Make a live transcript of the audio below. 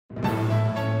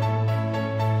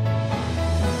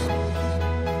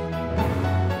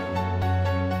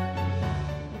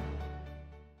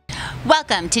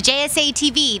Welcome to JSA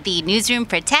TV, the newsroom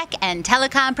for tech and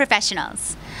telecom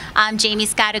professionals. I'm Jamie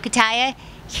Scott-Okataya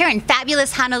here in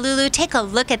fabulous Honolulu. Take a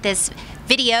look at this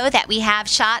video that we have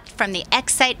shot from the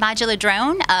XSite Modular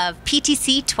drone of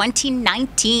PTC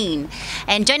 2019.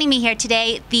 And joining me here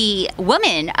today, the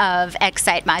woman of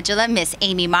XSite Modular, Miss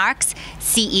Amy Marks,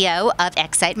 CEO of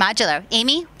XSite Modular.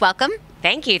 Amy, welcome.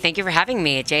 Thank you. Thank you for having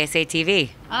me at JSA TV.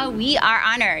 Oh, we are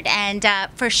honored, and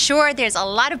for sure there's a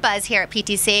lot of buzz here at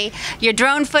PTC. Your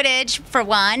drone footage for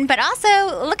one, but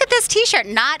also look at this t-shirt,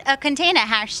 not a container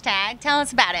hashtag. Tell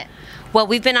us about it. Well,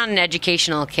 we've been on an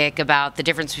educational kick about the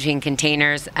difference between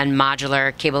containers and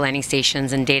modular cable landing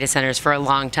stations and data centers for a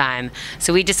long time.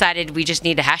 So we decided we just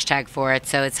need a hashtag for it.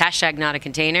 So it's hashtag not a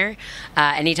container.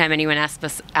 Anytime anyone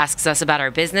asks us about our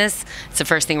business, it's the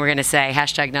first thing we're going to say,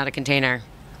 hashtag not a container.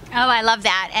 Oh, I love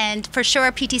that. And for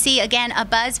sure, PTC, again, a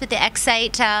buzz with the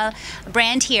XSite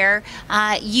brand here.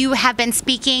 You have been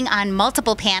speaking on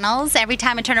multiple panels. Every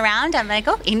time I turn around, I'm like,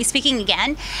 oh, Amy's speaking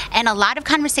again. And a lot of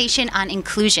conversation on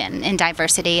inclusion and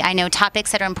diversity. I know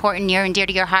topics that are important, near and dear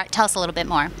to your heart. Tell us a little bit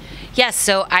more. Yes,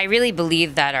 so I really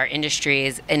believe that our industry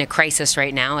is in a crisis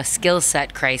right now, a skill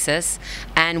set crisis,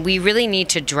 and we really need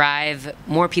to drive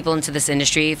more people into this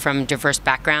industry from diverse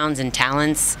backgrounds and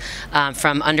talents,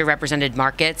 from underrepresented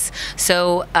markets.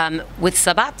 So with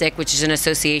Suboptic, which is an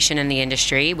association in the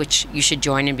industry, which you should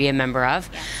join and be a member of,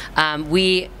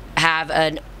 we have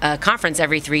a conference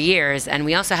every 3 years, and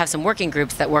we also have some working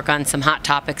groups that work on some hot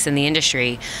topics in the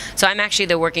industry. So I'm actually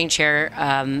the working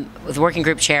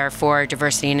group chair for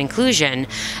diversity and inclusion,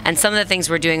 and some of the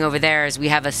things we're doing over there is we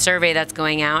have a survey that's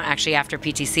going out actually after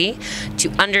PTC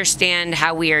to understand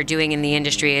how we are doing in the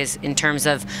industry in terms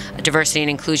of diversity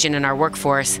and inclusion in our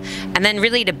workforce, and then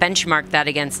really to benchmark that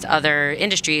against other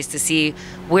industries to see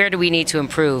where do we need to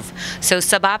improve. So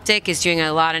Suboptic is doing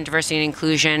a lot in diversity and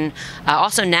inclusion.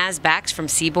 Also NASBAX from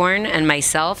Seaborn and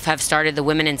myself have started the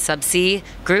Women in Subsea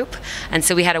group, and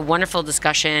so we had a wonderful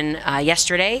discussion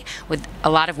yesterday with a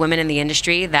lot of women in the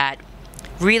industry that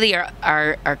really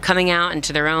are coming out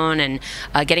into their own and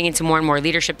getting into more and more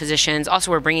leadership positions. Also,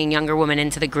 we're bringing younger women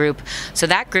into the group, so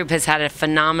that group has had a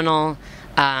phenomenal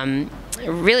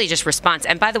really just response.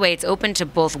 And by the way, it's open to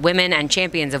both women and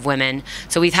champions of women.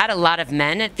 So we've had a lot of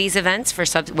men at these events for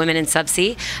Women in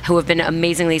Subsea who have been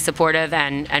amazingly supportive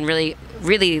and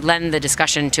really lend the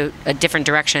discussion to a different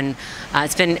direction.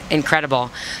 It's been incredible.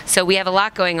 So we have a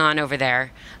lot going on over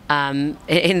there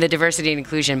in the diversity and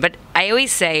inclusion. But I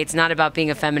always say it's not about being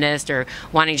a feminist or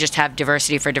wanting to just have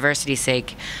diversity for diversity's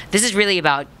sake. This is really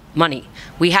about money.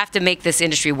 We have to make this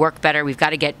industry work better. We've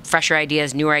got to get fresher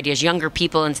ideas, newer ideas, younger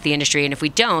people into the industry. And if we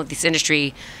don't, this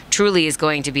industry truly is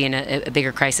going to be in a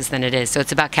bigger crisis than it is. So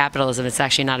it's about capitalism. It's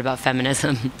actually not about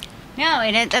feminism. No,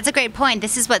 and that's a great point.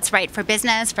 This is what's right for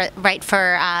business, right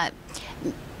for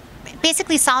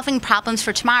basically solving problems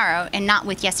for tomorrow, and not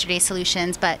with yesterday's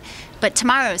solutions, but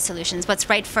tomorrow's solutions. What's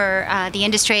right for the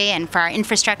industry and for our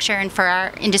infrastructure and for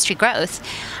our industry growth.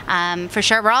 For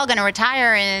sure, we're all going to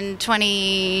retire in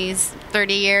 20,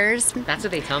 30 years. That's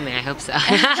what they tell me. I hope so.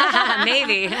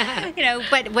 Maybe. You know,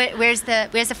 but where's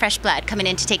the fresh blood coming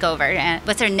in to take over?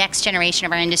 What's our next generation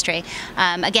of our industry?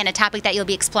 Again, a topic that you'll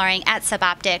be exploring at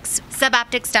Suboptics,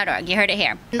 suboptics.org. You heard it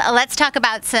here. Let's talk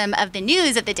about some of the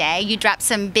news of the day. You dropped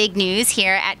some big news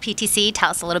here at PTC. Tell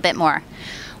us a little bit more.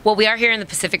 Well, we are here in the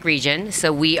Pacific region,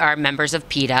 so we are members of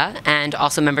PETA and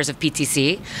also members of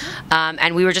PTC.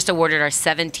 And we were just awarded our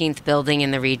 17th building in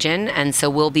the region, and so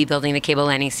we'll be building the cable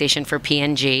landing station for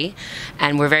P&G.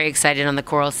 And we're very excited on the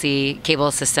Coral Sea cable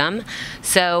system.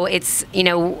 So it's, you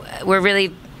know, we're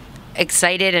really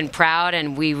excited and proud,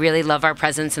 and we really love our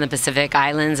presence in the Pacific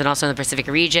Islands and also in the Pacific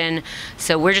region.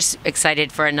 So we're just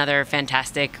excited for another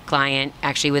fantastic client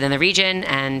actually within the region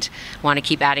and want to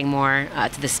keep adding more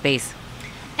to this space.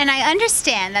 And I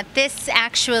understand that this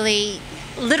actually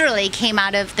literally came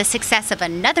out of the success of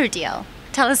another deal.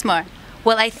 Tell us more.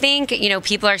 Well, I think, you know,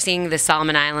 people are seeing the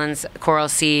Solomon Islands, Coral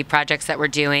Sea projects that we're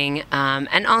doing,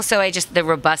 and also the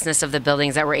robustness of the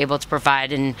buildings that we're able to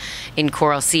provide in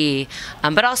Coral Sea.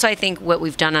 But also I think what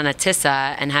we've done on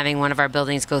Atissa and having one of our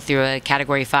buildings go through a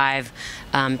Category 5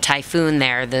 typhoon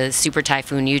there, the super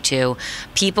typhoon U2,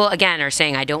 people again are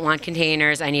saying, I don't want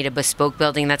containers, I need a bespoke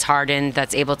building that's hardened,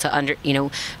 that's able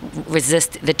to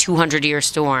resist the 200-year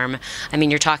storm. I mean,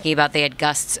 you're talking about they had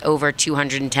gusts over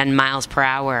 210 miles per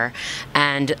hour,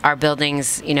 and our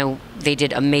buildings, you know, they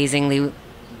did amazingly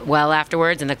well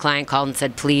afterwards, and the client called and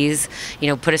said, please,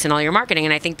 put us in all your marketing.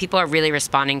 And I think people are really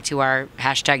responding to our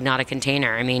hashtag not a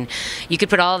container. I mean, you could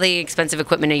put all the expensive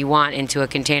equipment that you want into a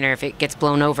container. If it gets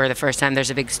blown over the first time there's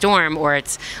a big storm, or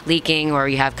it's leaking, or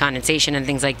you have condensation and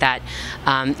things like that,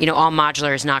 all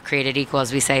modular is not created equal,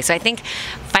 as we say. So I think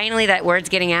finally that word's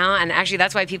getting out, and actually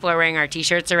that's why people are wearing our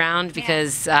t-shirts around,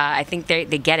 because I think they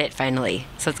get it finally.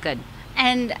 So it's good.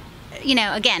 And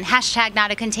again, hashtag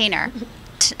not a container.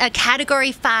 A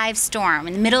category 5 storm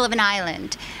in the middle of an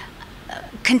island,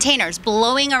 containers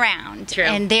blowing around. True.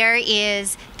 And there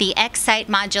is the XSite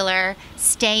Modular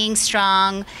staying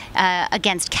strong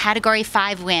against category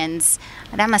 5 winds.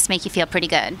 That must make you feel pretty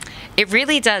good. It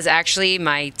really does. Actually,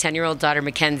 my 10-year-old daughter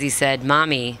Mackenzie said,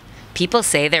 Mommy, people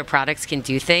say their products can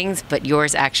do things, but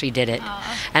yours actually did it.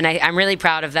 Aww. And I'm really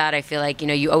proud of that. I feel like,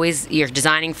 you're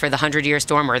designing for the 100-year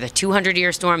storm or the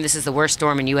 200-year storm. This is the worst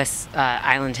storm in U.S.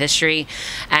 island history.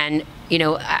 And,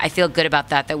 I feel good about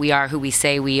that we are who we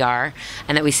say we are,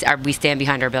 and that we stand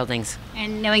behind our buildings.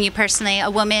 And knowing you personally, a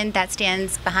woman that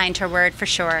stands behind her word for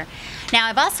sure. Now,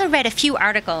 I've also read a few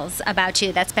articles about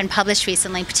you that's been published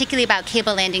recently, particularly about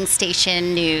cable landing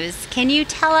station news. Can you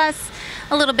tell us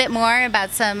a little bit more about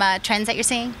some trends that you're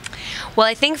seeing? Well,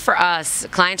 I think for us,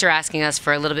 clients are asking us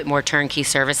for a little bit more turnkey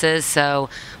services. So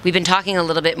we've been talking a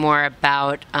little bit more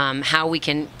about how we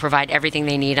can provide everything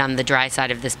they need on the dry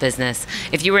side of this business.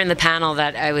 If you were in the panel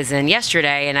that I was in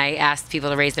yesterday, and I asked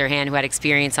people to raise their hand who had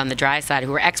experience on the dry side,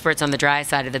 who were experts on the dry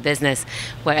side of the business,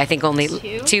 I think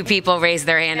only two people raised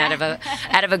their hand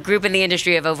out of a group in the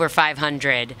industry of over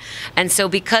 500. And so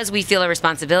because we feel a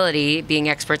responsibility, being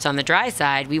experts on the dry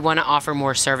side, we want to offer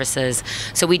more services.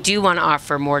 So we do want to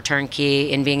offer more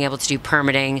turnkey in being able to do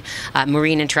permitting,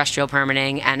 marine and terrestrial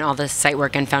permitting, and all the site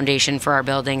work and foundation for our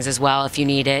buildings as well, if you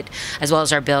need it, as well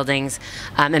as our buildings,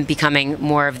 and becoming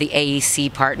more of the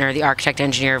AEC partner, the architect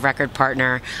engineer of record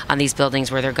partner on these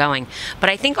buildings where they're going. But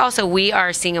I think also we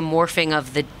are seeing a morphing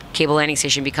of the cable landing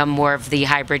station become more of the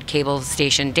hybrid cable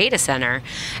station data center.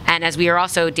 And as we are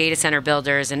also data center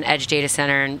builders and edge data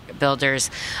center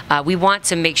builders, we want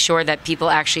to make sure that people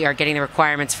actually are getting the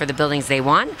requirements for the buildings they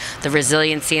want, the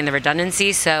resiliency and the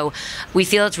redundancy. So we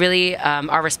feel it's really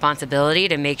our responsibility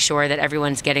to make sure that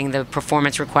everyone's getting the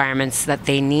performance requirements that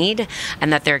they need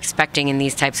and that they're expecting in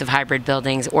these types of hybrid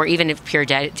buildings, or even if pure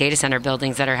data center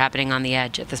buildings that are happening on the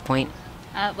edge at this point.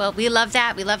 Well, we love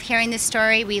that. We love hearing this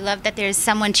story. We love that there's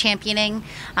someone championing.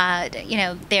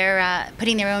 They're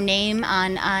putting their own name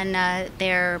on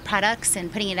their products and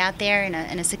putting it out there in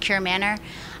a secure manner.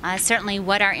 Certainly,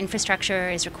 what our infrastructure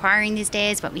is requiring these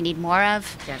days, what we need more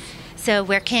of. Yes. So,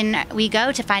 where can we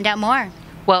go to find out more?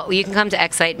 Well, you can come to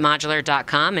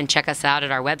XSiteModular.com and check us out at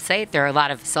our website. There are a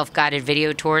lot of self-guided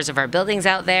video tours of our buildings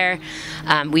out there.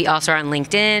 We also are on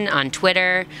LinkedIn, on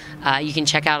Twitter. You can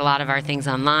check out a lot of our things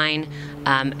online.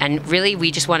 And really, we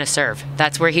just want to serve.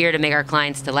 We're here to make our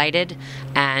clients delighted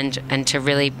and to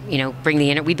really,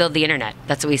 bring we build the internet.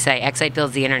 That's what we say. XSite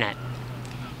builds the internet.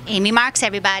 Amy Marks,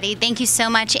 everybody. Thank you so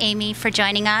much, Amy, for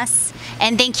joining us.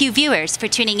 And thank you, viewers, for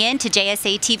tuning in to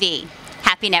JSA TV.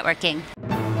 Happy networking.